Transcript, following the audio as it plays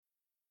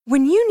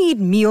When you need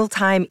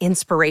mealtime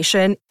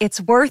inspiration,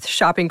 it's worth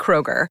shopping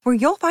Kroger, where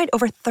you'll find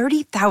over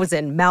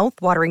 30,000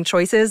 mouth-watering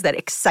choices that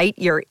excite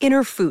your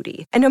inner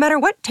foodie. And no matter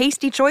what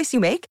tasty choice you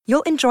make,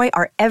 you'll enjoy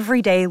our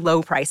everyday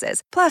low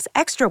prices, plus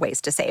extra ways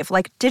to save,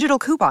 like digital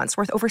coupons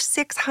worth over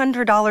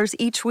 $600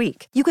 each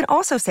week. You can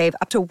also save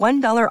up to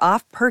 $1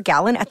 off per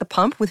gallon at the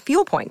pump with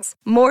fuel points.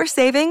 More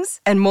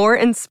savings and more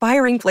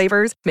inspiring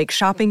flavors make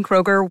shopping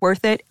Kroger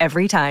worth it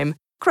every time.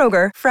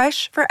 Kroger,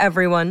 fresh for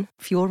everyone.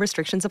 Fuel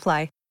restrictions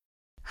apply.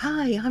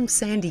 Hi, I'm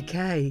Sandy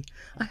Kay.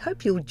 I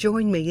hope you'll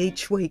join me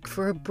each week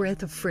for a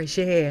breath of fresh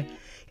air.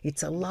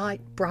 It's a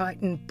light,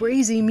 bright and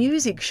breezy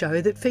music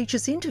show that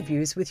features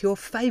interviews with your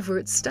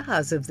favourite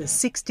stars of the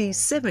 60s,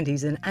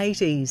 70s and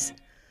 80s.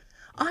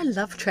 I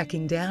love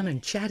tracking down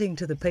and chatting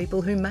to the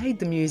people who made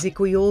the music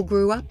we all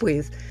grew up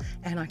with,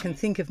 and I can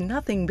think of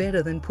nothing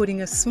better than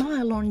putting a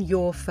smile on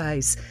your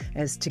face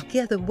as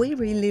together we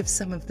relive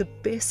some of the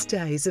best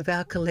days of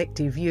our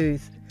collective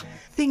youth.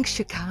 Think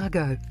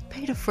Chicago,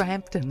 Peter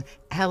Frampton,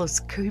 Alice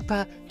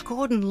Cooper,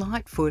 Gordon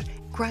Lightfoot,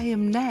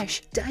 Graham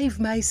Nash, Dave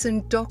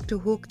Mason, Dr.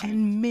 Hook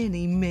and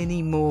many,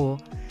 many more.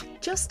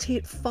 Just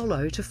hit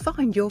follow to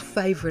find your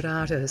favourite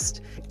artist.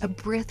 A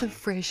breath of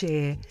fresh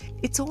air.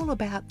 It's all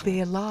about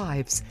their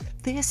lives,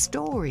 their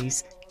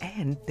stories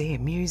and their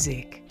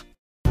music.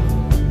 I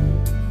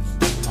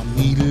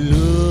need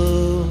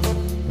love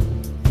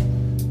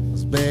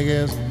as big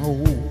as an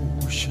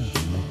ocean.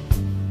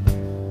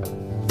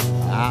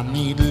 I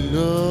need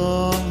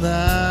love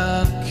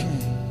that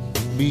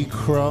can't be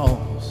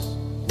crossed.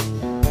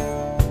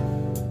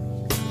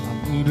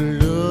 I need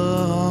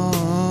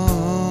love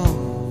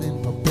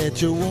in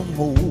perpetual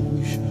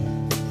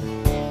motion.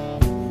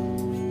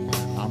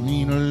 I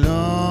need a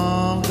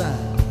love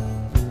that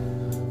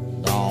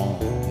don't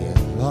get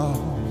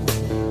lost.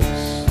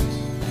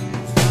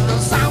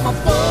 'Cause I'm a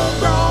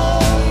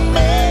full-grown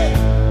man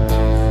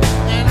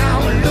and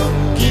I'm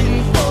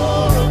looking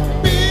for a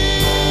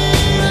big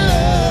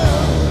love.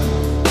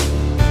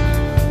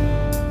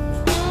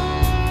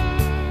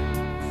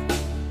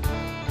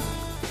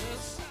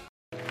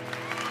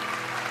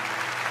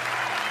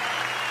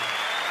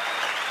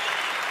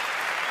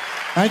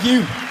 Thank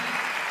you.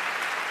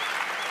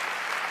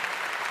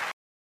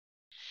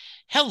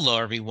 Hello,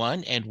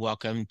 everyone, and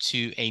welcome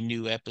to a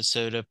new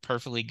episode of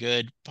Perfectly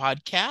Good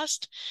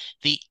Podcast,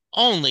 the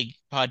only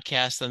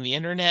podcast on the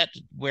internet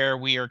where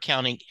we are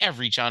counting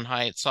every John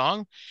Hiatt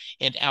song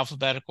in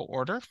alphabetical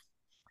order.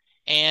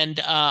 And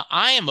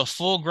I am a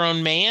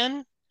full-grown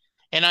man,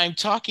 and I'm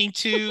talking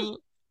to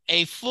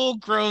a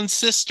full-grown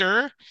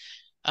sister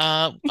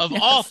of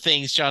all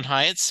things John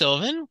Hiatt.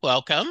 Sylvan,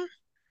 welcome.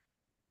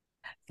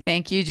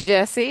 Thank you,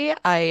 Jesse.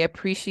 I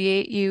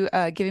appreciate you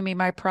giving me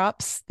my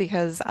props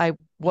because I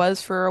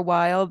was for a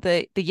while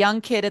the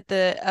young kid at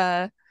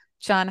the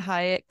John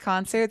Hiatt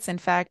concerts. In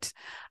fact,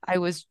 I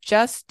was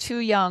just too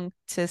young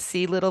to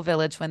see Little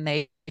Village when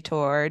they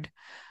toured,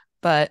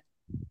 but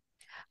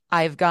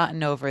I've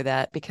gotten over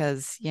that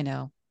because, you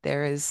know,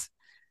 there is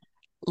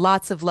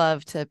lots of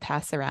love to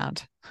pass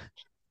around.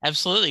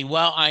 Absolutely.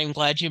 Well, I'm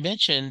glad you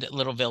mentioned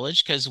Little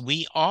Village because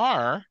we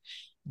are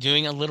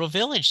doing a Little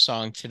Village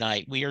song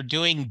tonight. We are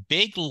doing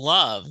Big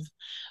Love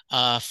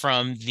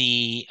from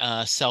the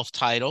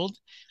self-titled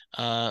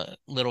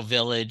Little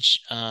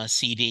Village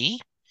CD.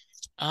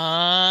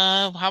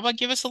 How about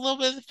give us a little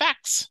bit of the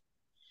facts?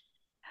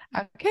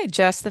 Okay,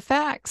 just the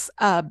facts.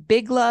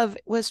 Big Love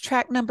was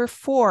track number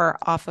 4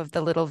 off of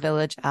the Little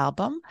Village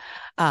album,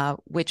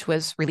 which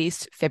was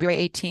released February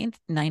 18th,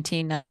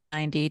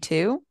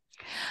 1992.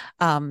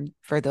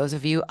 For those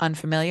of you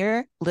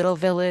unfamiliar, Little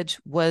Village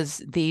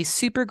was the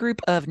supergroup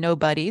of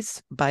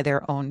nobodies by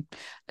their own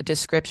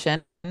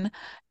description.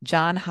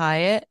 John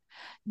Hiatt,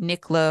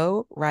 Nick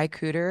Lowe, Ry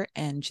Cooder,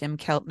 and Jim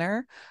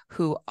Keltner,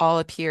 who all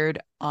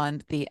appeared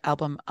on the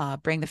album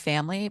Bring the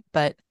Family,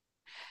 but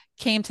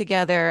came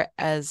together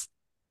as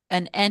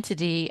an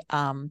entity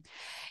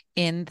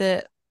in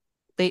the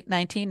late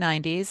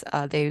 1990s.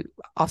 They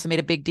also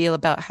made a big deal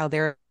about how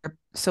they're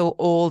so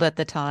old at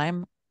the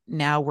time.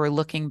 Now we're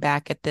looking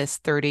back at this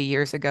 30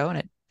 years ago, and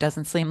it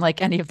doesn't seem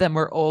like any of them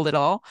were old at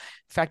all.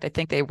 In fact, I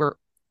think they were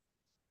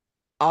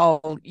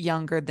all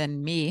younger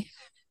than me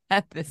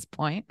at this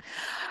point.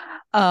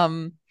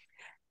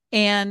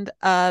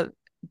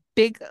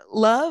 Big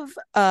Love,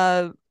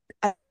 I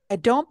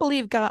don't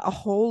believe got a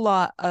whole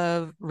lot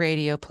of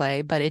radio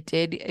play, but it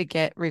did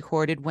get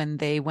recorded when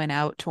they went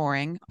out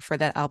touring for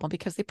that album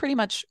because they pretty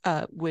much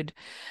would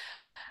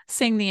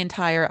sing the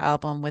entire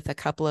album with a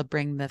couple of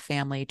Bring the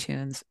Family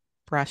tunes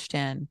brushed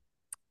in.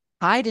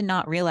 I did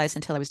not realize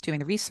until I was doing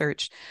the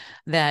research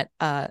that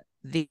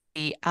the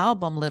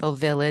album Little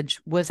Village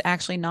was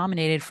actually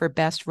nominated for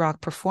Best Rock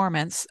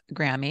Performance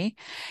Grammy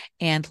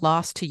and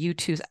lost to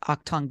U2's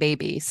Achtung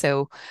Baby.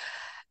 So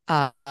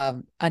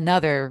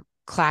another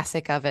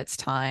classic of its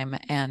time.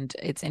 And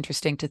it's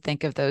interesting to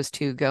think of those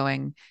two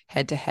going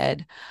head to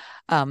head.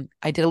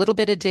 I did a little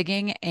bit of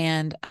digging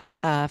and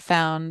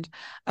found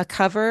a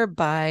cover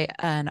by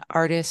an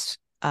artist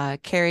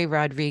Carrie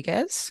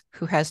Rodriguez,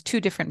 who has two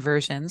different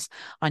versions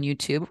on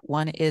YouTube.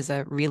 One is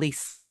a really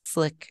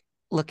slick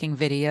looking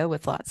video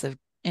with lots of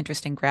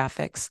interesting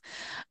graphics.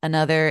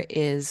 Another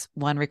is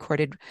one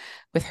recorded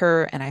with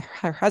her and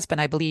her husband,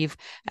 I believe,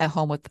 at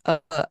home with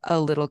a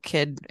little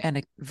kid and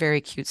a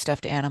very cute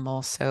stuffed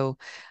animal. So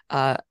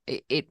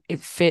it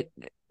fit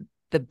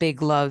the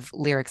Big Love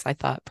lyrics, I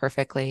thought,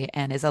 perfectly,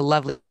 and is a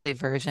lovely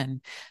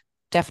version.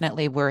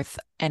 Definitely worth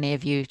any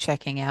of you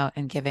checking out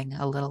and giving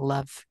a little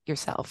love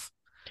yourself.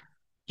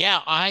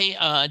 Yeah,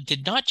 I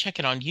did not check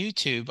it on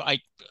YouTube.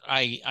 I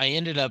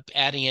ended up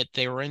adding it.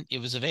 It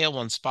was available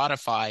on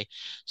Spotify,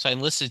 so I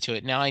listened to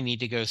it. Now I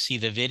need to go see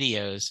the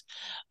videos.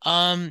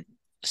 Um,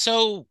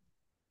 so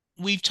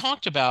we've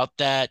talked about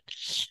that,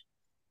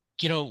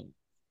 you know,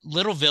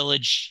 Little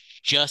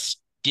Village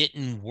just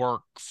didn't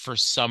work for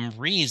some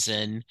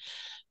reason,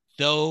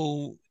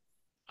 though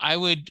I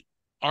would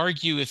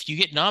argue if you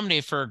get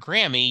nominated for a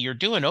Grammy, you're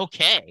doing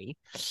okay,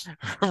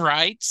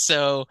 right?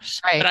 So,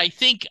 but Right. I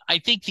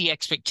think the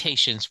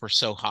expectations were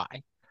so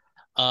high.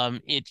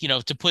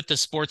 To put the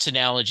sports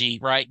analogy,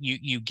 right?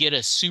 You get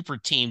a super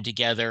team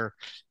together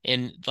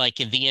in the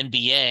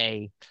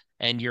NBA,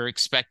 and you're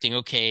expecting,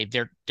 okay,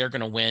 they're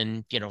going to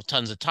win,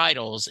 tons of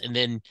titles, and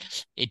then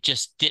it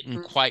just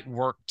didn't quite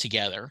work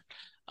together.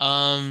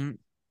 Um,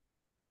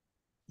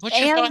 what's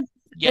your thought? And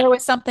Yeah, there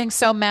was something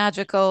so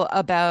magical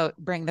about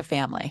Bring the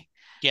Family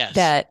yes,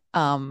 that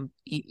Bring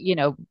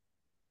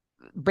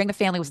the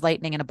Family was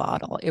lightning in a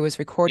bottle. It was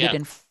recorded yeah,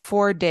 in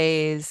 4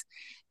 days,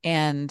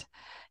 and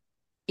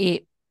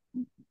it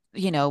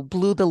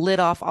blew the lid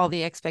off all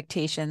the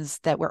expectations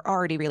that were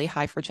already really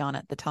high for John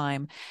at the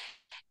time.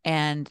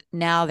 And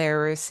now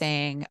they're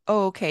saying,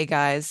 oh, okay,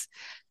 guys,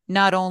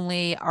 not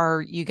only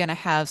are you going to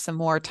have some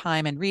more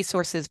time and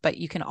resources, but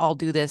you can all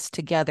do this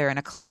together in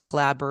a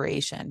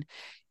collaboration.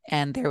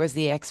 And there was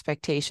the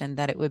expectation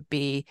that it would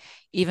be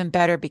even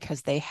better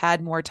because they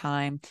had more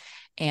time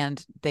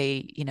and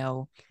they,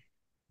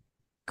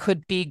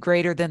 could be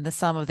greater than the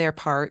sum of their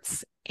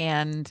parts.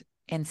 And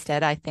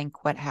instead, I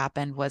think what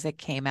happened was it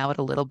came out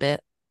a little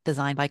bit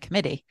designed by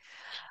committee.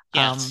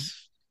 Um,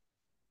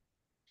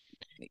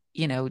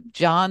 yes.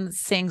 John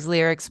sings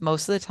lyrics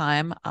most of the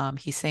time.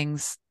 He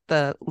sings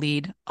the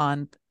lead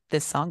on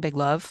this song, Big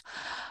Love.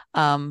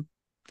 Um,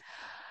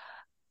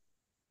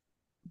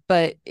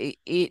 but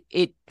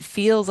it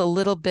feels a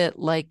little bit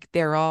like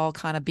they're all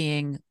kind of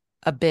being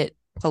a bit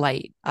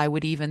polite. I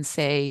would even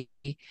say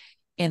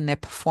in the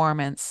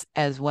performance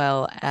as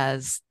well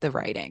as the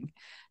writing.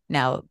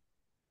 Now,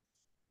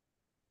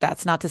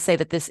 that's not to say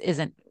that this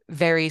isn't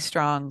very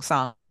strong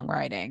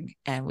songwriting,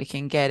 and we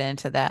can get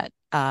into that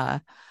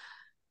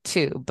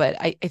too. But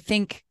I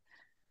think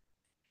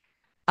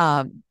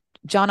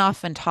John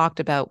often talked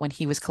about when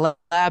he was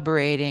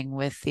collaborating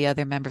with the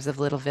other members of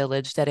Little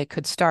Village that it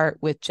could start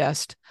with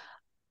just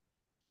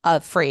a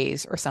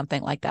phrase or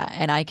something like that.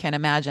 And I can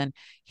imagine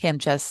him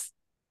just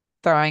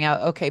throwing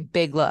out, okay,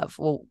 Big Love.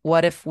 Well,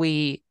 what if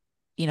we,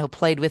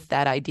 played with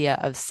that idea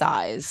of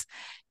size?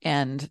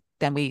 And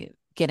then we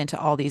get into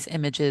all these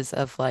images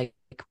of like,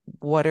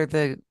 what are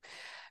the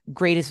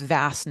greatest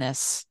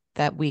vastness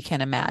that we can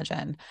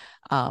imagine?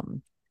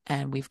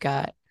 And we've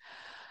got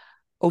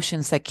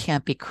oceans that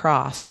can't be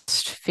crossed,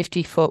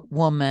 50-foot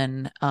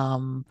woman,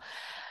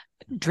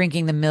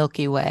 drinking the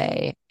Milky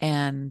Way.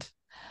 And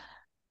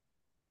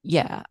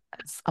yeah,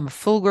 I'm a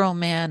full grown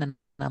man and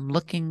I'm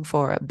looking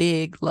for a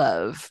big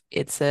love.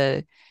 It's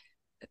a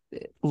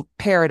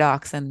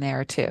paradox in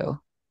there too.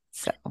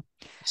 So,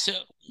 So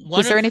one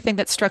was there of anything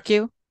that struck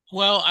you?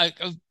 well,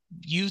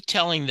 you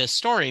telling this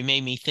story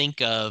made me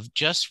think of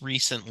just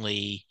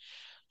recently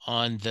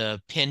on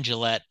the Penn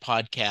Jillette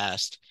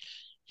podcast.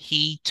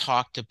 He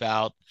talked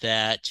about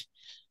that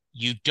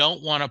you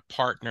don't want a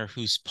partner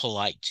who's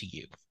polite to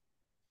you.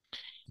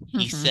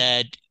 He Mm-hmm.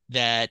 said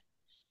that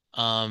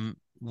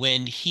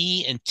when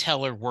he and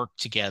Teller work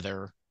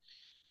together,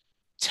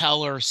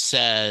 Teller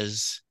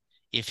says,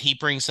 if he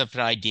brings up an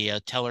idea,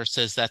 Teller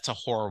says that's a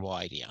horrible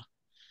idea.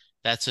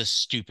 That's a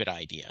stupid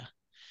idea.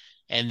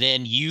 And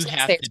then you I was gonna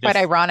have say to it's quite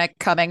ironic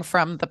coming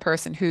from the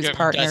person whose doesn't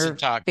partner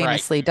talk, right?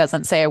 famously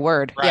doesn't say a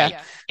word. Yeah. Right.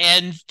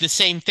 And the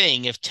same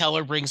thing, if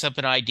Teller brings up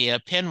an idea,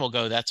 Penn will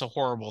go, that's a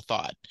horrible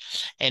thought.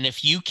 And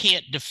if you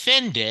can't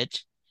defend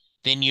it,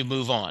 then you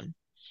move on.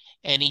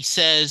 And he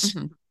says,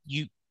 Mm-hmm.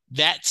 you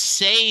that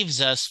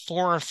saves us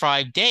 4 or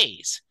 5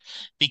 days.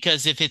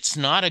 Because if it's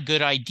not a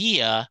good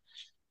idea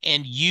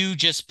and you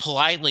just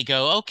politely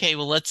go, okay,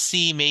 well, let's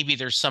see, maybe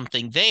there's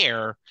something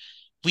there,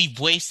 we've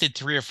wasted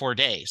 3 or 4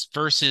 days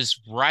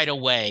versus right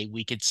away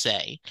we could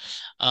say.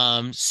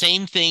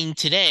 Same thing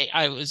today.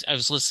 I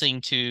was listening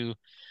to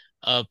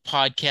a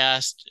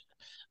podcast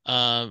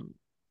um,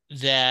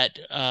 that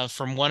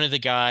from one of the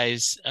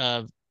guys,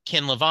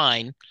 Ken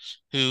Levine,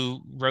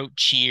 who wrote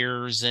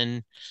Cheers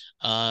and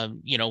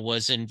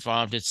was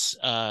involved. It's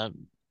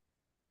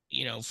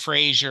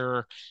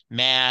Frasier,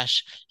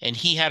 MASH, and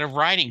he had a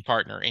writing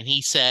partner, and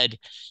he said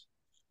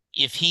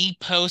if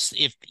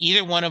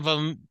either one of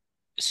them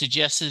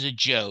suggested a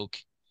joke,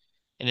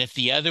 and if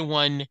the other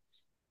one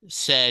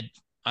said,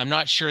 I'm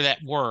not sure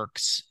that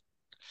works.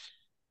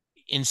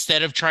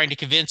 Instead of trying to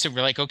convince him,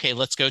 we're like, okay,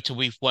 let's go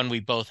to one we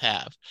both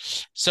have.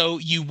 So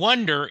you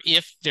wonder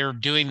if they're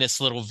doing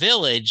this little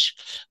village,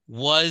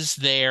 was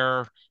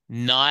there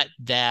not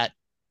that,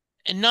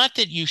 and not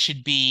that you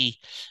should be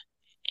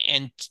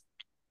Cutthroat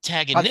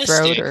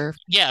antagonistic. or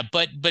Yeah,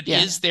 but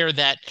yeah. is there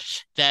that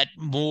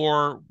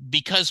more,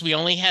 because we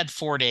only had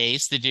 4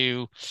 days to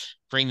do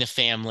bring the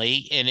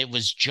family and it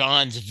was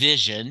John's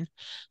vision.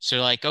 So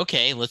like,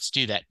 okay, let's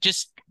do that.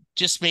 Just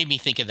made me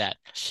think of that.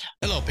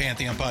 Hello,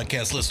 Pantheon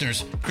podcast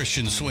listeners.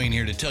 Christian Swain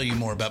here to tell you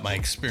more about my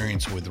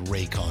experience with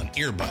Raycon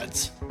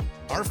earbuds.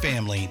 Our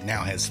family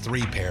now has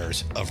 3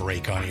 pairs of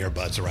Raycon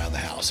earbuds around the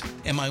house,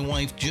 and my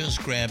wife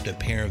just grabbed a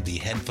pair of the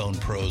Headphone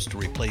Pros to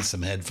replace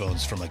some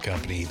headphones from a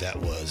company that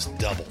was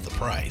double the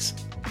price.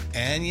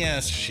 And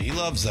yes, she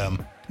loves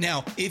them.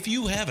 Now, if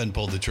you haven't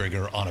pulled the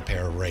trigger on a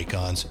pair of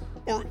Raycons,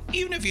 or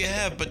even if you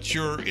have, but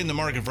you're in the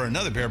market for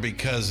another pair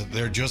because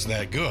they're just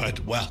that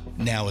good, well,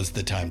 now is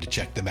the time to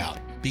check them out,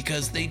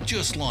 because they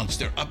just launched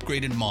their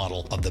upgraded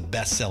model of the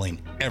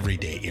best-selling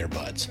everyday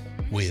earbuds.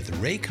 With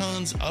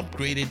Raycon's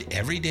upgraded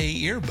everyday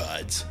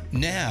earbuds,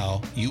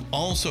 now you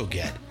also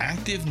get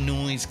active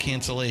noise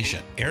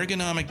cancellation,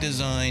 ergonomic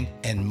design,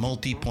 and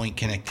multi-point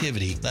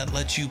connectivity that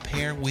lets you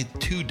pair with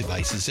 2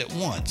 devices at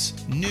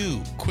once.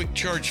 New quick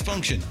charge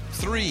function,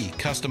 3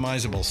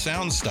 customizable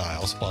sound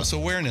styles, plus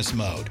awareness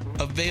mode.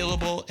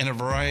 Available in a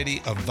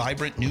variety of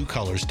vibrant new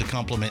colors to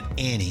complement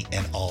any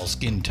and all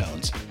skin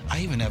tones.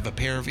 I even have a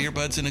pair of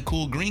earbuds in a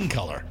cool green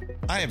color.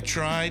 I have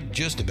tried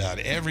just about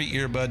every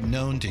earbud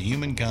known to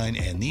humankind,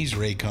 and these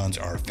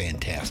Raycons are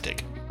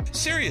fantastic.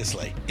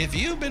 Seriously, if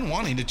you've been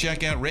wanting to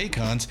check out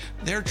Raycons,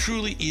 there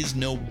truly is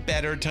no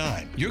better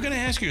time. You're going to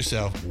ask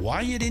yourself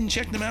why you didn't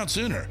check them out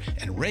sooner,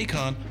 and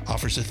Raycon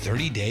offers a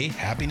 30-day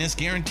happiness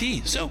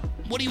guarantee. So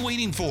what are you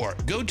waiting for?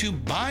 Go to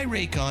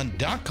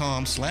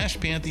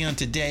buyraycon.com/Pantheon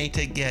today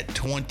to get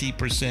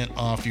 20%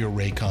 off your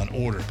Raycon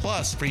order,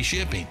 plus free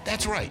shipping.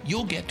 That's right,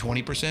 you'll get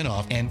 20%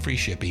 off and free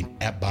shipping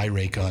at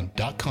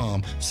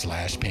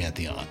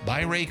buyraycon.com/Pantheon.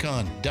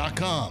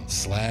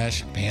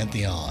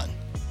 buyraycon.com/Pantheon.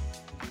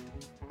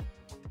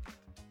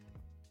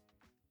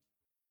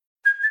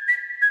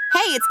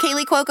 Hey, it's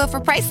Kaylee Cuoco for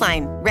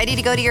Priceline. Ready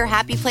to go to your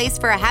happy place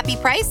for a happy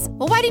price?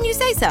 Well, why didn't you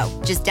say so?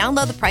 Just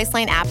download the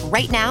Priceline app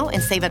right now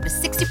and save up to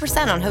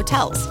 60% on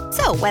hotels.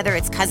 So whether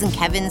it's Cousin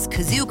Kevin's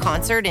Kazoo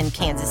Concert in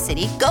Kansas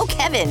City, go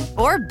Kevin,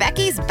 or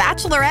Becky's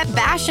Bachelorette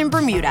Bash in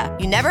Bermuda,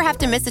 you never have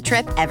to miss a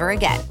trip ever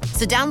again.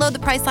 So download the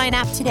Priceline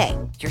app today.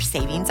 Your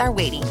savings are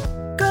waiting.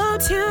 Go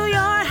to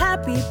your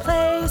happy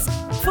place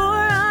for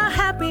a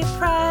happy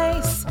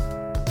price.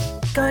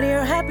 Go to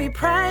your happy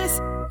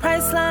price,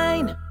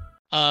 Priceline.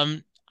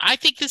 I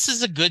think this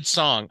is a good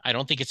song. I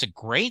don't think it's a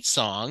great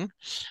song,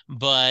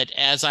 but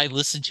as I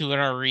listened to it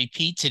on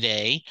repeat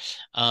today,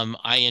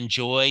 I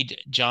enjoyed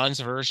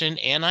John's version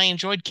and I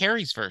enjoyed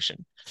Carrie's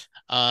version.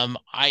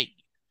 I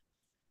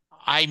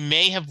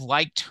may have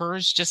liked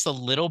hers just a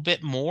little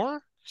bit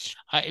more,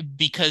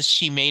 because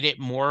she made it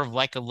more of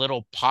like a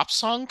little pop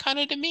song kind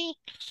of to me,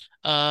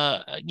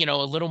 a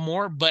little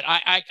more. But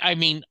I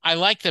mean, I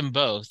like them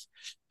both.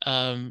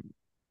 Um,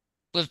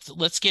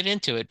 let's get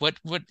into it.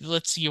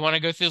 You want to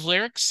go through the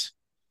lyrics?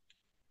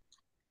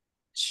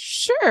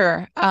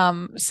 Sure.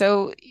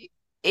 So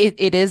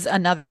it is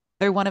another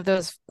one of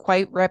those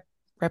quite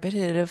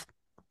repetitive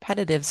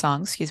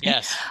songs, excuse me.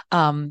 Yes.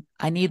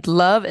 I need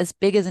love as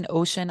big as an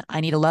ocean.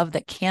 I need a love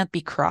that can't be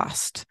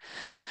crossed.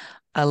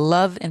 A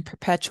love in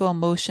perpetual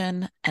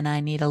motion, and I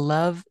need a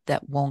love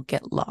that won't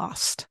get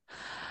lost.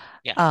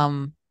 Yeah.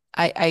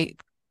 I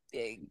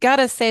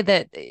gotta say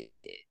that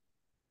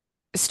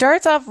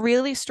starts off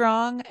really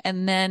strong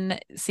and then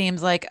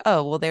seems like,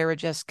 oh, well, they were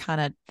just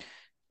kind of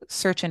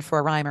searching for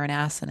a rhyme or an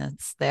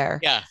assonance there.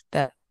 Yeah.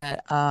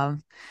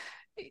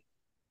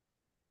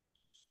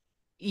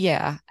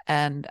 Yeah.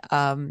 And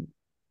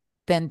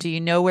then do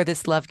you know where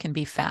this love can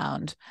be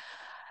found?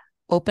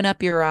 Open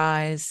up your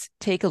eyes,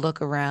 take a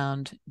look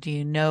around. Do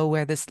you know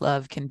where this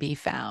love can be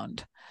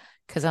found?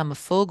 Because I'm a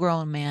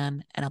full-grown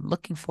man and I'm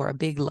looking for a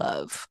big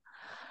love.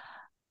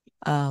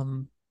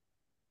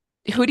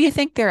 Who do you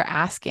think they're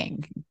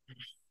asking?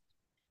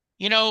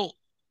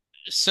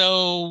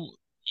 So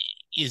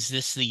is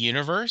this the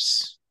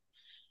universe?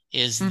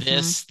 Is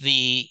this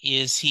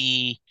is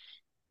he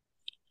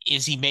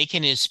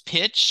making his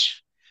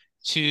pitch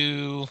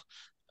to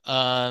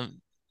the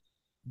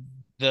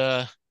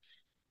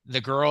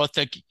girl at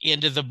the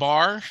end of the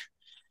bar,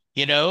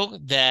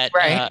 that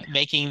Right.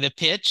 making the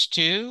pitch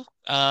to?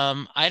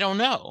 I don't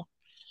know.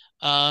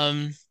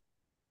 I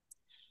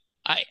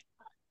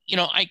you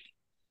know I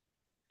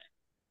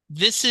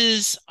This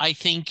is, I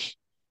think,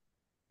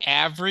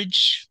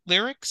 average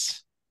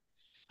lyrics.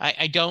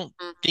 I don't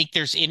think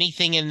there's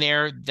anything in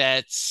there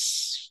that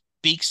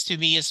speaks to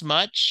me as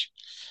much.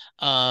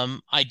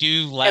 I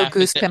do No laugh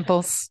goose at the,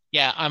 pimples.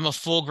 yeah, I'm a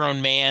full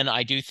grown man.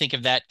 I do think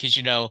of that because,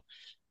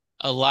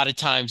 a lot of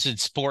times in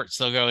sports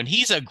they'll go, and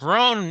he's a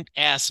grown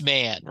ass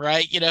man,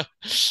 right?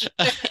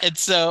 And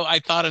so I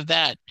thought of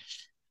that.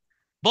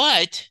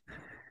 But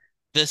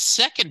the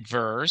second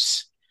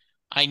verse,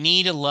 I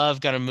need a love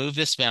gonna move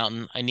this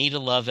mountain. I need a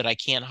love that I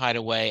can't hide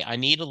away. I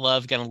need a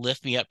love gonna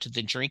lift me up to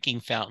the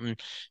drinking fountain,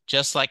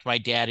 just like my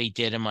daddy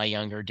did in my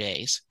younger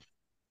days.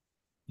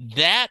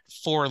 That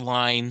four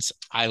lines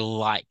I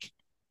like.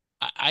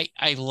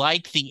 I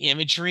like the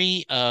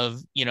imagery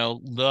of,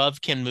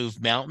 love can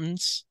move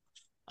mountains.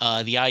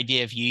 The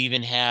idea if you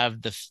even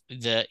have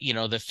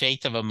the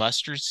faith of a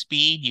mustard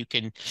speed, you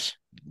can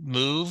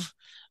move.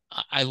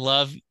 I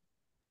love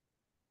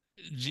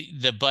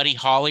the Buddy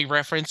Holly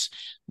reference.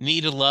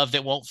 Need a love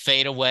that won't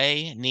fade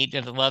away. Need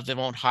a love that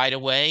won't hide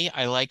away.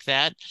 I like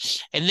that.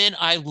 And then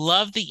I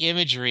love the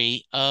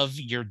imagery of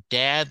your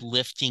dad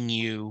lifting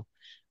you,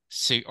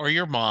 or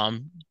your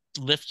mom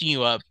lifting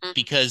you up,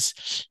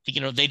 because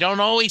they don't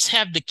always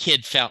have the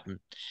kid fountain.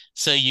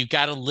 So you've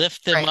got to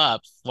lift them Right.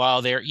 up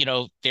while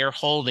they're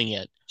holding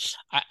it.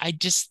 I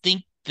just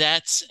think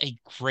that's a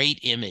great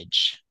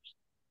image.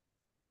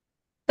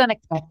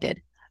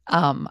 Unexpected.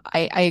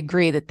 I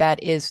agree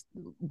that is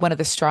one of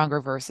the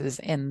stronger verses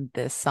in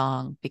this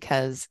song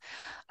because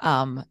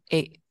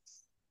it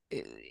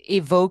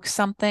evokes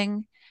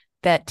something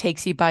that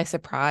takes you by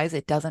surprise.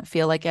 It doesn't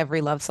feel like every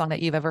love song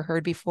that you've ever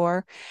heard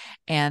before.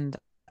 And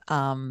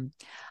I'm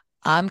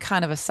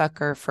kind of a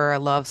sucker for a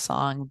love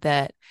song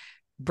that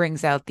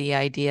brings out the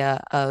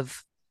idea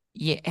of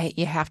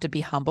you have to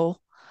be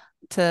humble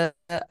to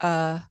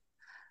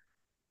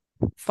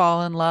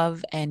fall in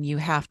love, and you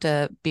have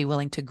to be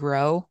willing to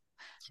grow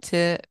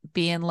to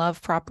be in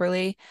love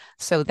properly.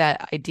 So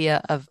that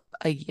idea of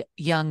a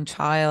young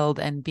child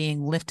and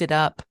being lifted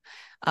up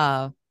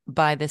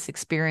by this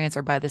experience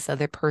or by this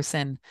other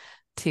person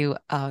to,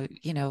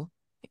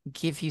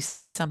 give you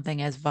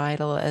something as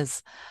vital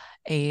as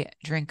a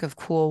drink of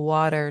cool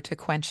water to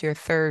quench your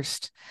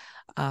thirst,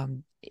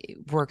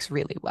 it works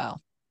really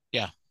well.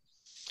 Yeah.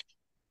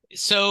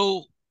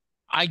 So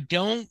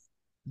the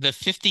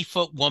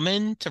 50-foot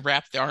woman to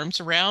wrap the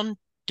arms around,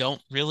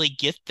 don't really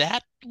get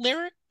that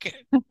lyric.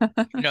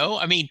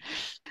 I mean,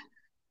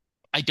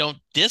 I don't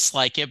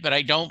dislike it, but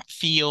I don't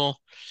feel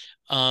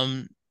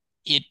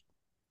it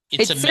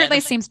certainly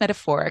seems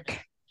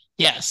metaphoric.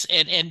 Yes,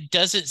 and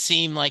does it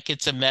seem like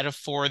it's a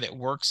metaphor that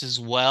works as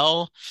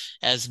well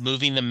as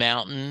moving the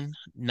mountain,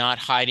 not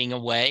hiding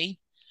away?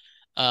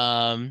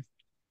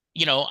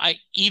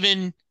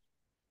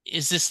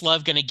 Is this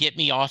love going to get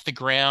me off the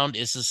ground?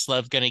 Is this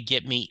love going to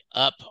get me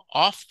up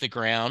off the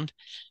ground?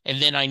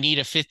 And then I need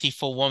a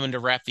 50-foot woman to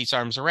wrap these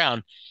arms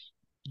around.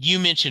 You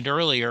mentioned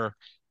earlier,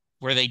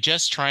 were they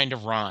just trying to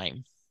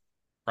rhyme,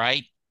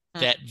 right?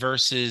 That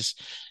versus,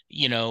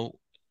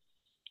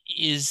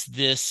 is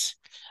this,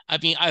 I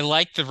mean, I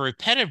like the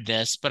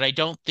repetitiveness, but I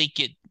don't think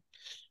it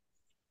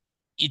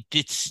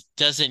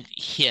doesn't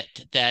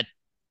hit that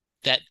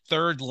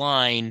third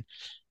line.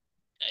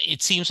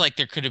 It seems like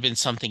there could have been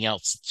something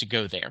else to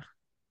go there.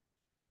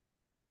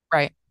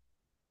 Right.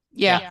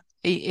 Yeah.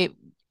 It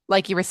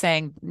like you were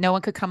saying, no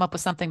one could come up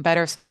with something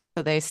better, so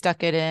they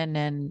stuck it in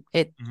and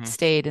it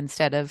stayed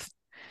instead of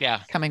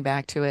coming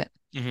back to it.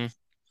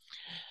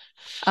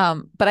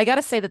 But I got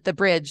to say that the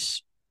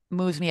bridge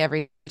moves me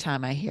every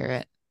time I hear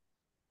it.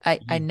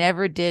 I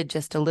never did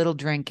just a little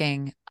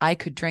drinking. I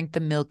could drink the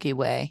Milky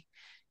Way.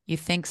 You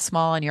think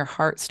small and your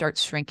heart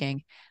starts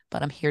shrinking,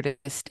 but I'm here to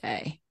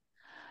stay.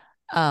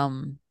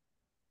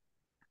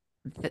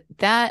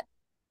 That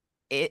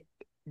it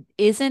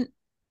isn't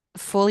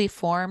fully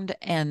formed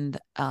and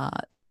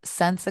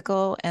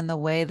sensical in the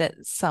way that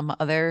some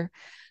other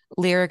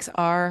lyrics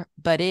are,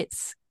 but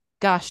it's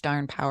gosh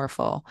darn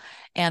powerful.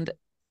 And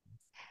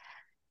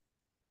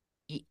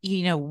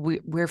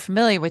we're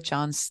familiar with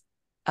John's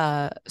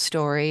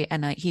story,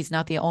 and he's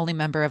not the only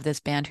member of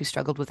this band who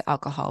struggled with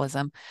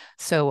alcoholism.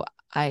 So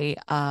I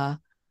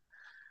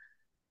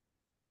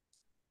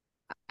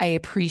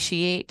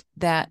appreciate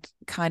that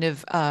kind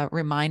of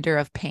reminder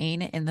of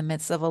pain in the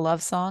midst of a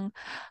love song,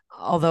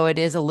 although it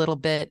is a little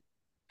bit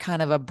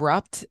kind of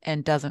abrupt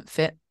and doesn't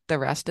fit the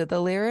rest of the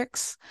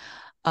lyrics.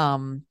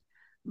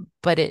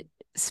 But it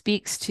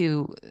speaks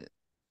to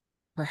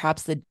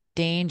perhaps the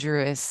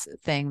dangerous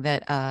thing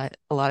that a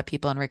lot of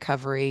people in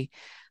recovery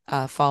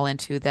fall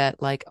into,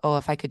 that like, oh,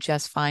 if I could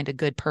just find a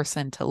good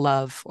person to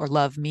love or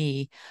love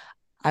me,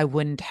 I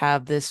wouldn't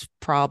have this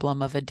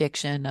problem of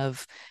addiction,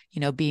 of,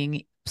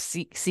 being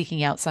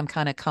seeking out some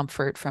kind of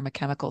comfort from a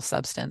chemical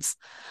substance.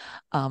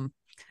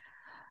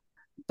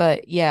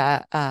 But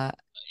yeah,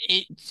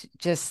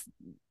 just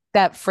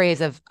that phrase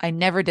of, I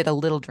never did a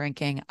little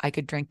drinking, I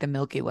could drink the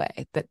Milky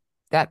Way.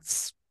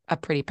 That's a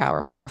pretty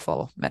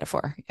powerful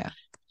metaphor. Yeah.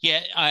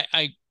 Yeah.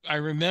 I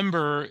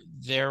remember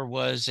there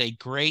was a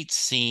great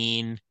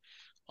scene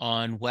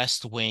on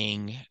West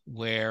Wing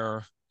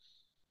where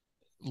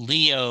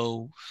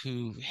Leo,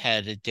 who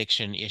had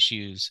addiction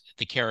issues,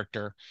 the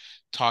character,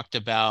 talked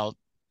about,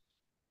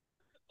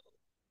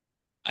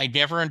 I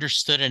never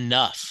understood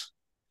enough.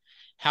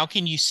 How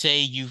can you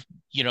say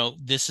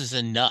this is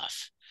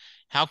enough?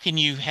 How can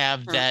you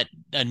have that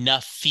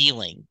enough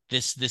feeling,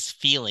 this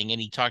feeling? And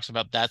he talks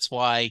about that's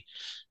why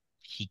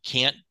he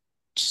can't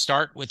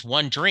start with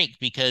one drink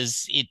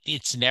because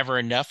it's never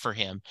enough for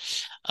him.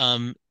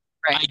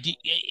 Right.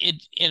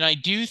 I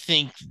do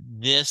think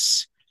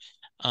this,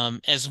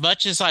 as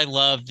much as I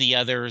love the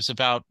others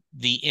about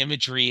the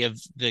imagery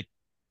of the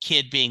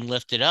kid being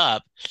lifted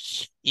up,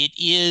 it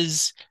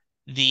is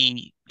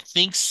the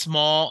think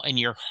small and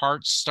your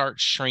heart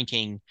starts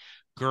shrinking.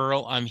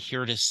 Girl, I'm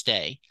here to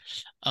stay.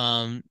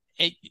 Um,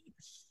 it,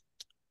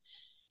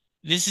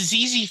 this is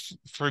easy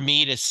for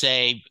me to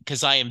say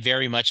because I am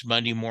very much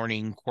Monday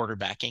morning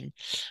quarterbacking,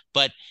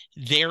 but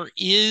there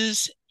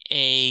is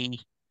a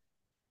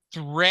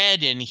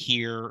thread in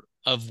here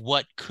of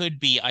what could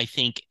be, I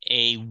think,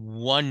 a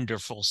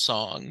wonderful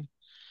song,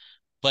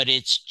 but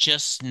it's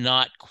just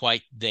not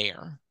quite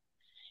there.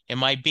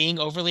 Am I being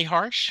overly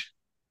harsh?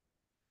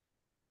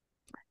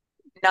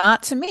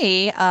 Not to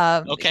me.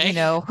 Okay.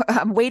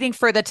 I'm waiting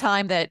for the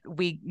time that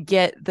we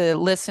get the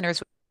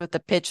listeners with the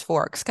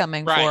pitchforks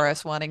coming Right. for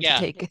us, wanting to Yeah.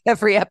 take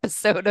every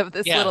episode of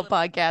this Yeah. little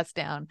podcast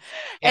down.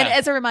 And Yeah.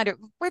 as a reminder,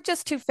 we're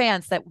just two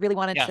fans that really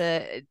wanted Yeah.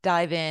 to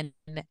dive in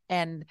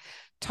and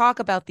talk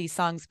about these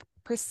songs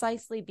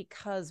precisely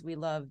because we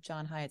love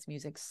John Hiatt's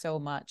music so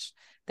much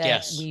that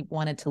Yes. we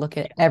wanted to look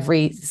at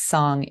every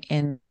song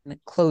in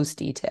close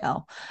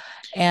detail.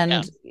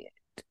 And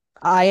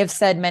I have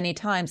said many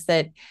times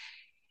that,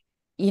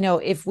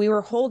 if we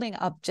were holding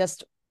up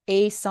just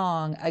a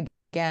song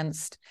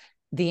against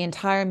the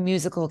entire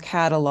musical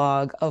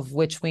catalog, of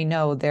which we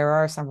know there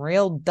are some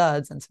real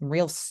duds and some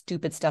real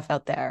stupid stuff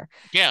out there,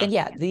 Yeah.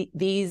 then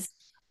these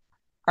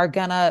are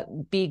gonna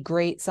be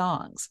great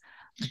songs.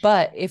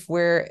 But if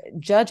we're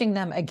judging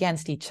them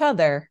against each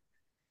other,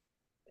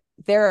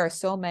 there are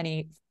so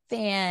many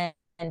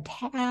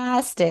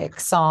fantastic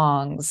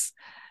songs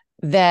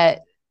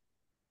that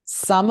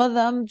some of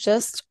them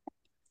just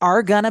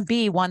are going to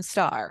be 1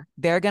 star.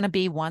 They're going to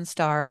be 1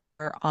 star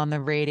on the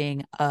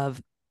rating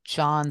of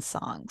John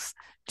songs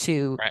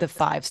to Right. the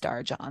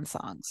 5-star John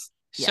songs.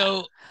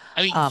 So,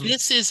 I mean,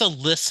 this is a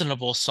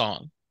listenable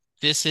song.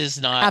 This is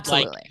not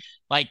Absolutely.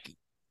 like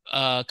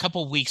a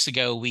couple weeks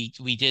ago we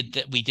did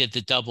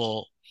the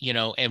double,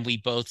 and we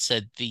both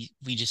said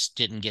we just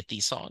didn't get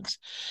these songs.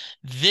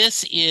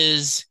 This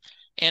is,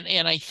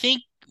 and I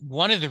think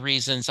one of the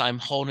reasons I'm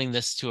holding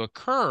this to a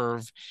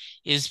curve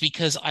is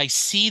because I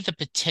see the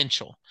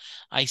potential.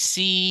 I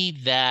see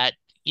that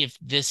if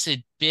this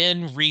had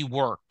been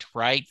reworked,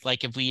 right?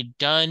 Like if we had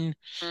done,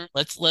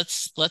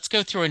 let's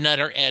go through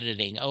another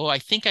editing. Oh, I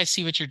think I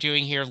see what you're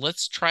doing here.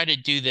 Let's try to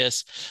do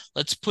this.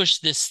 Let's push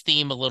this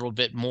theme a little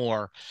bit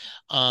more.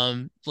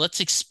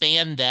 Let's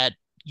expand that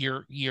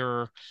your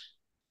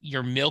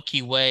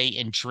Milky Way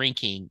in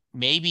drinking.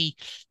 Maybe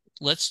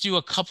let's do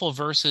a couple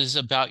verses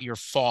about your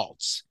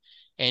faults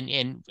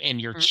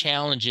and your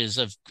challenges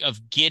of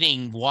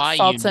getting why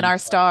Faults you in Our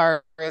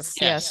Stars.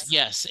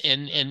 yes,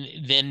 and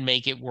then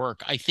make it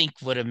work. I think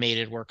would have made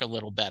it work a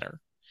little better.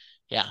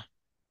 Yeah.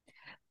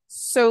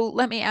 So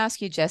let me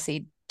ask you,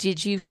 Jesse,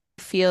 did you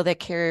feel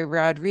that Carrie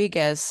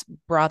Rodriguez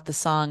brought the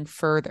song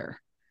further,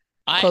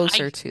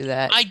 closer to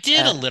that? I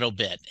did a little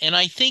bit, and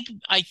I think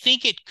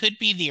it could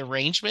be the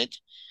arrangement.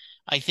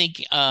 I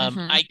think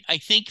I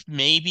think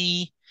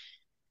maybe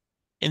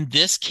in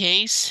this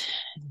case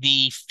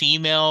the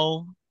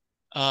female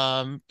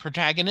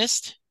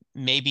protagonist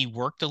maybe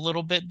worked a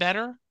little bit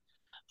better.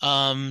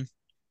 I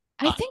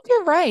think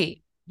you're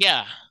right.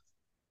 Yeah.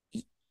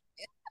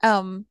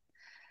 And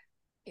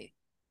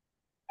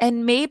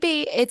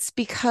maybe it's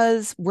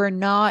because we're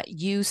not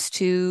used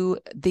to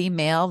the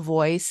male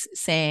voice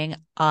saying,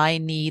 I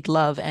need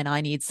love and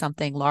I need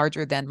something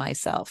larger than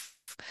myself.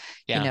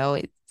 Yeah.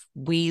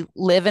 We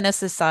live in a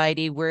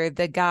society where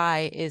the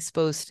guy is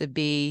supposed to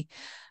be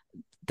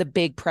the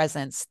big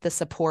presence, the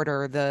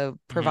supporter, the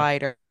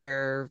provider,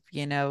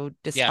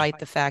 despite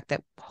the fact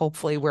that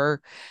hopefully we're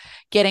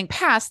getting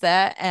past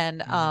that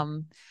and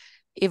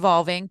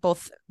evolving,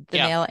 both the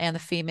male and the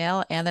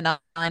female and the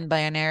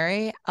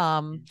non-binary.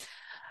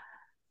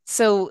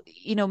 So,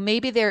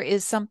 maybe there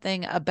is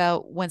something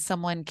about when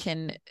someone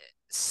can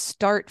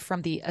start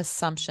from the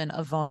assumption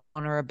of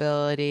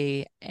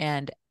vulnerability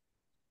and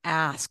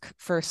ask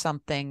for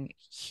something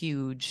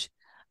huge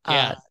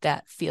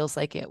that feels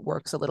like it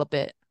works a little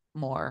bit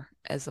more,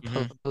 as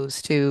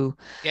opposed to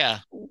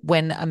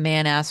when a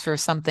man asks for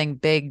something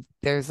big,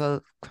 there's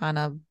a kind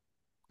of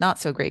not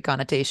so great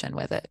connotation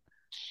with it.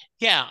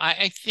 Yeah,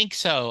 I think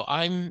so.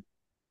 And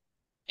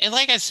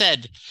like I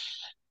said,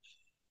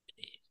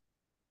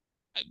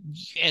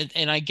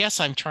 and I guess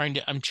I'm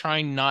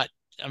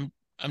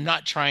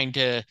not trying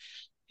to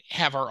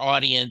have our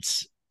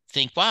audience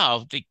think,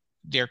 wow,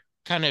 they're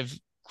kind of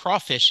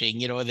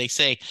crawfishing, they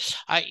say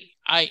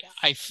I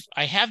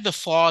have the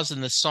flaws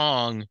in the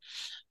song,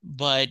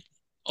 but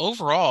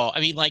overall, I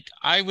mean, like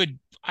I would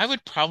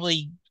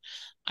probably,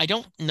 I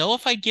don't know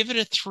if I'd give it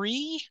a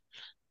 3,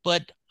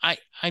 but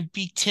I'd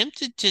be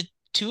tempted to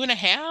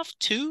 2.5,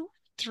 2,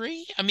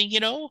 3. I mean,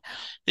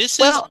 this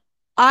is.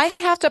 I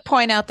have to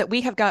point out that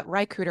we have got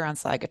Ry Cooder on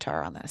slide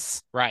guitar on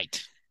this.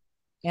 Right.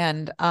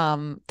 And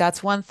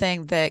that's one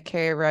thing that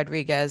Carrie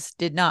Rodriguez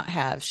did not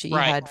have. She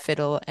Right. had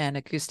fiddle and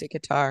acoustic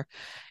guitar,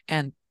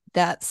 and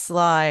that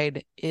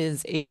slide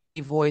is a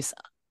voice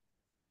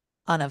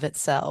on of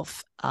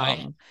itself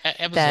that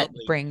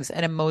Absolutely. brings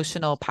an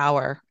emotional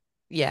power.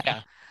 Yeah.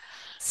 Yeah.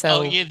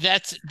 So yeah,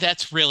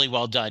 that's really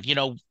well done.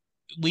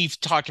 We've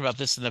talked about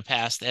this in the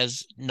past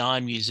as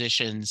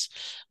non-musicians.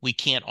 We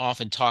can't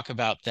often talk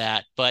about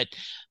that. But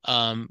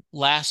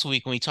last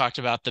week when we talked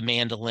about the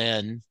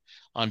mandolin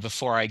on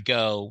Before I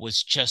Go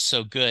was just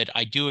so good.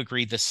 I do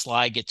agree the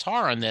slide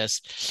guitar on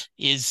this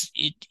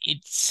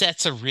it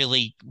sets a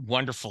really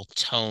wonderful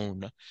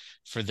tone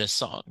for this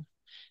song.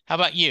 How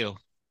about you?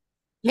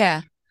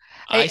 yeah,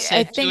 I I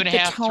said two and think a the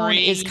half, tone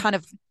is 3. kind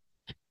of,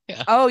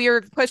 Yeah. oh,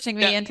 you're pushing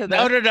me No, into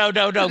no,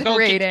 the no. Go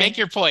rating. make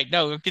your point.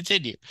 No,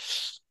 continue.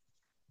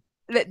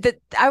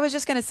 I was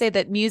just going to say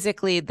that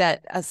musically,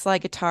 that a slide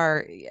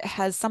guitar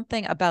has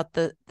something about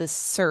the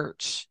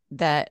search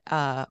that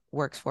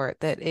works for it.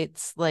 That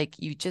it's like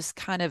you just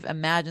kind of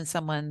imagine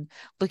someone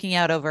looking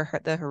out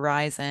over the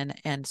horizon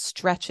and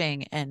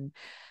stretching and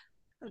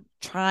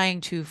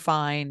trying to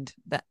find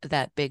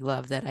that big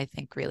love that I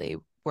think really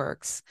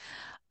works.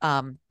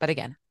 But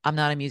again, I'm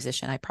not a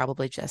musician. I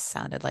probably just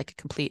sounded like a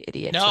complete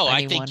idiot No, to I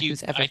anyone think you.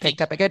 who's ever I picked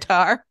think up a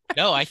guitar.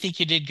 no. I think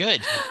you did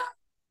good.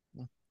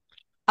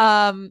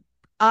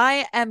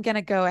 I am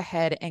gonna go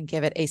ahead and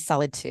give it a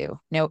solid 2.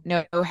 No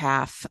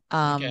half.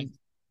 Okay.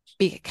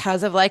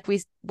 Because of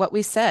what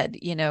we said,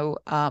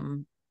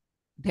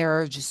 there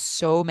are just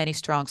so many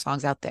strong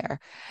songs out there.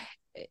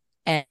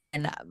 And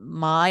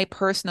my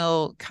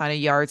personal kind of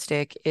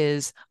yardstick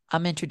is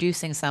I'm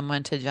introducing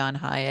someone to John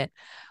Hiatt.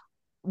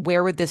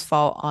 Where would this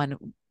fall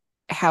on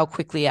how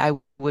quickly I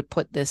would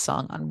put this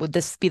song on? Would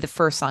this be the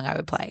first song I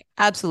would play?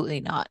 Absolutely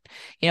not.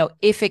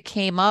 If it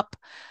came up,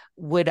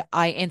 would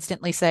I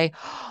instantly say,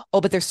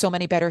 oh, but there's so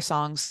many better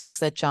songs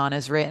that John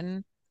has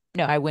written?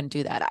 No, I wouldn't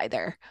do that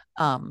either.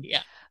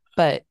 Yeah.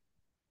 But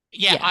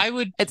Yeah, yeah, I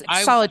would. it's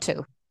solid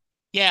 2.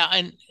 Yeah,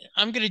 and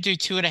I'm going to do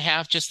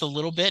 2.5 just a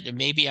little bit, and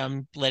maybe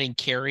I'm letting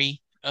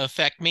Carrie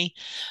affect me.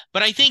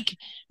 But I think,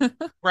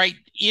 right,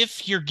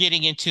 if you're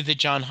getting into the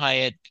John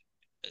Hiatt,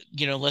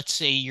 let's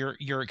say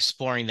you're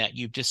exploring that,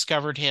 you've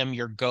discovered him,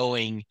 you're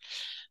going,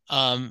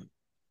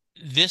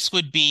 this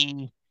would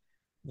be,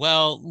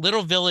 well,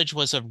 Little Village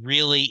was a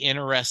really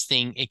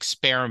interesting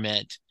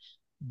experiment.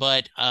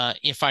 But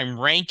if I'm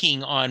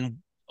ranking on,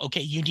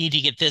 okay, you need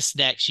to get this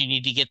next, you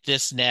need to get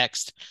this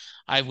next,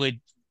 I would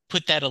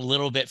put that a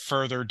little bit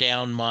further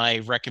down my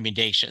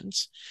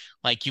recommendations.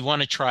 Like you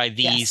want to try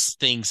these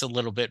things a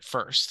little bit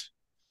first.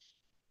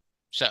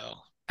 So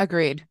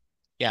Agreed.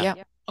 yeah.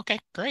 Okay,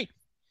 great.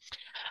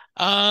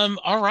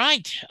 All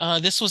right.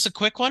 This was a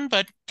quick one,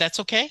 but that's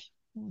okay.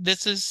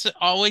 This is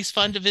always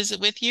fun to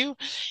visit with you.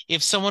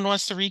 If someone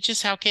wants to reach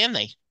us, how can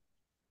they?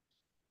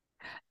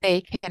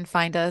 They can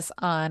find us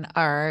on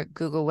our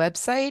Google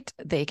website.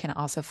 They can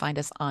also find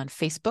us on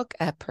Facebook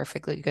at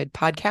Perfectly Good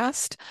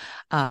Podcast.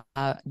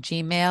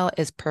 Gmail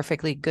is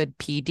Perfectly Good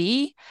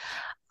PD.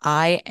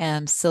 I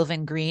am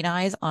Sylvan Green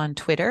Eyes on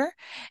Twitter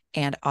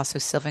and also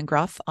Sylvan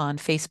Groth on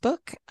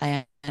Facebook.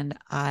 And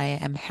I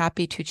am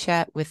happy to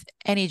chat with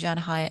any John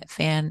Hiatt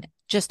fan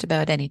just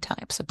about any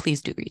time. So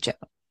please do reach out.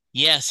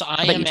 Yes,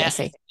 I about am you,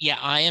 Jesse?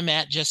 I am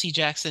at Jesse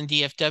Jackson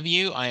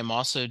DFW. I am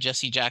also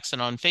Jesse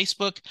Jackson on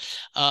Facebook.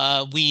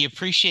 We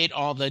appreciate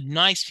all the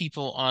nice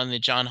people on the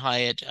John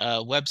Hiatt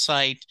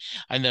website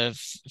and the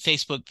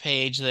Facebook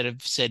page that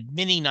have said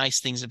many nice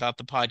things about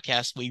the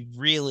podcast. We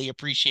really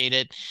appreciate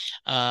it.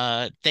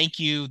 Thank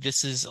you.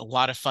 This is a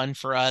lot of fun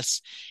for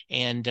us,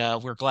 and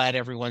we're glad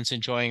everyone's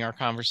enjoying our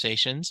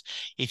conversations.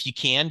 If you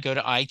can, go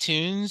to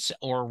iTunes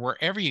or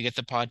wherever you get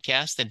the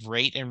podcast and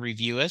rate and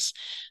review us,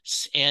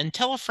 and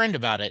tell a friend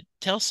about it.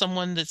 Tell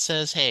someone that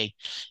says, hey,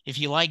 if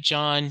you like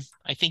John,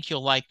 I think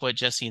you'll like what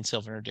Jesse and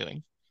Sylvan are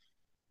doing.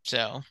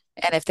 So,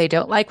 and if they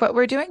don't like what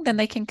we're doing, then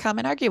they can come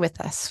and argue with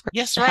us.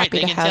 Yes, right.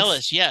 They can tell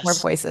us. Yes, more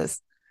voices.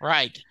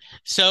 Right.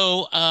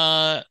 So,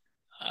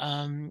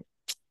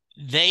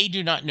 they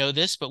do not know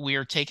this, but we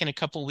are taking a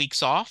couple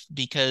weeks off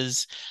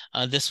because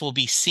this will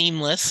be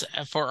seamless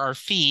for our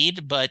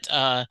feed. But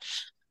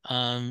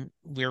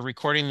we're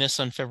recording this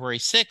on February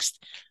 6th.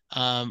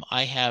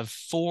 I have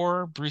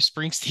 4 Bruce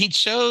Springsteen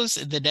shows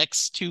in the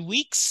next 2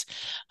 weeks.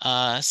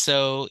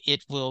 So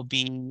it will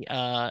be,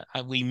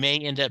 we may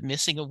end up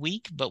missing a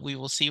week, but we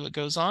will see what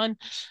goes on.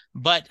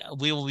 But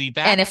we will be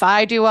back. And if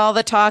I do all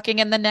the talking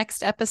in the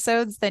next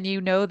episodes, then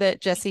you know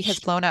that Jesse has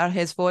blown out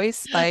his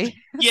voice by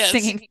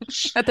singing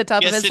at the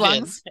top of his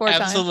lungs 4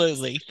 times.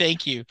 Absolutely.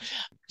 Thank you.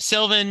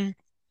 Sylvan,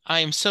 I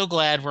am so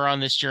glad we're on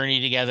this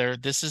journey together.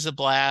 This is a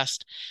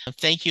blast.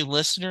 Thank you,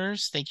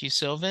 listeners. Thank you,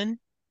 Sylvan.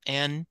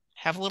 And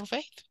have a little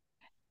faith.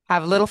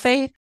 Have a little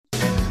faith.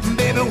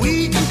 Baby,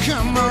 we can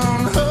come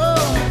on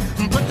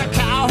home, put the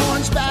cow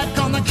horns back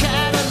on the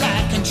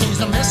Cadillac and change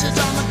the message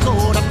on the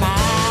coat of mine.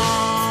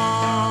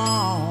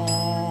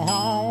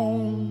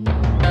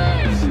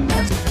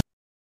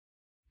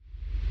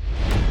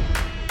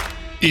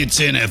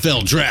 It's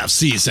NFL draft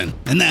season,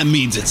 and that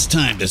means it's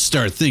time to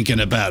start thinking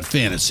about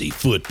fantasy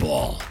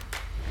football.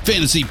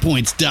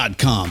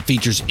 FantasyPoints.com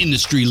features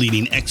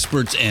industry-leading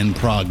experts and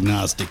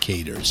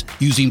prognosticators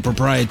using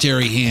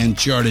proprietary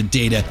hand-charted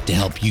data to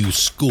help you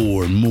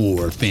score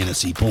more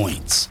fantasy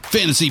points.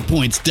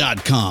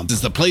 FantasyPoints.com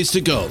is the place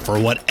to go for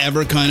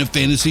whatever kind of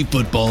fantasy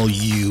football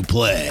you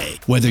play.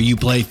 Whether you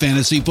play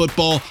fantasy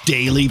football,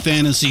 daily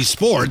fantasy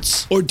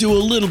sports, or do a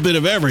little bit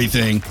of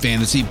everything,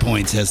 Fantasy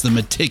Points has the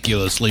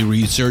meticulously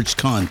researched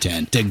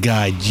content to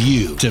guide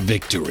you to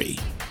victory.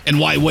 And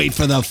why wait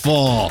for the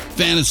fall?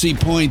 Fantasy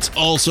Points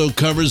also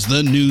covers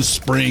the new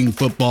spring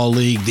football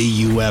league,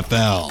 the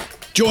UFL.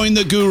 Join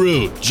the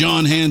guru,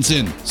 John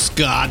Hansen,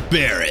 Scott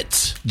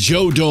Barrett,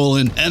 Joe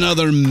Dolan, and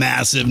other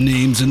massive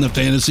names in the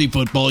fantasy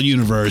football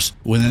universe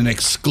with an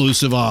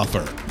exclusive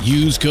offer.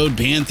 Use code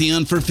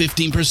Pantheon for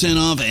 15%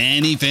 off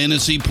any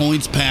Fantasy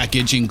Points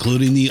package,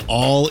 including the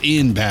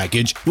all-in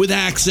package, with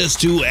access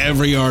to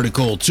every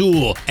article,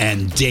 tool,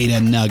 and data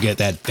nugget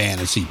that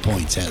Fantasy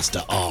Points has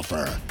to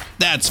offer.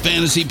 That's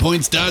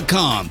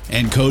FantasyPoints.com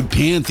and code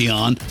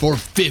Pantheon for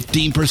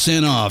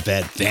 15% off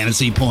at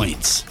Fantasy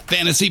Points.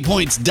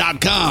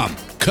 FantasyPoints.com,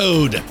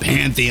 code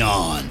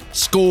Pantheon.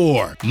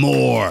 Score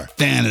more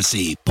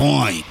fantasy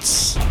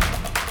points.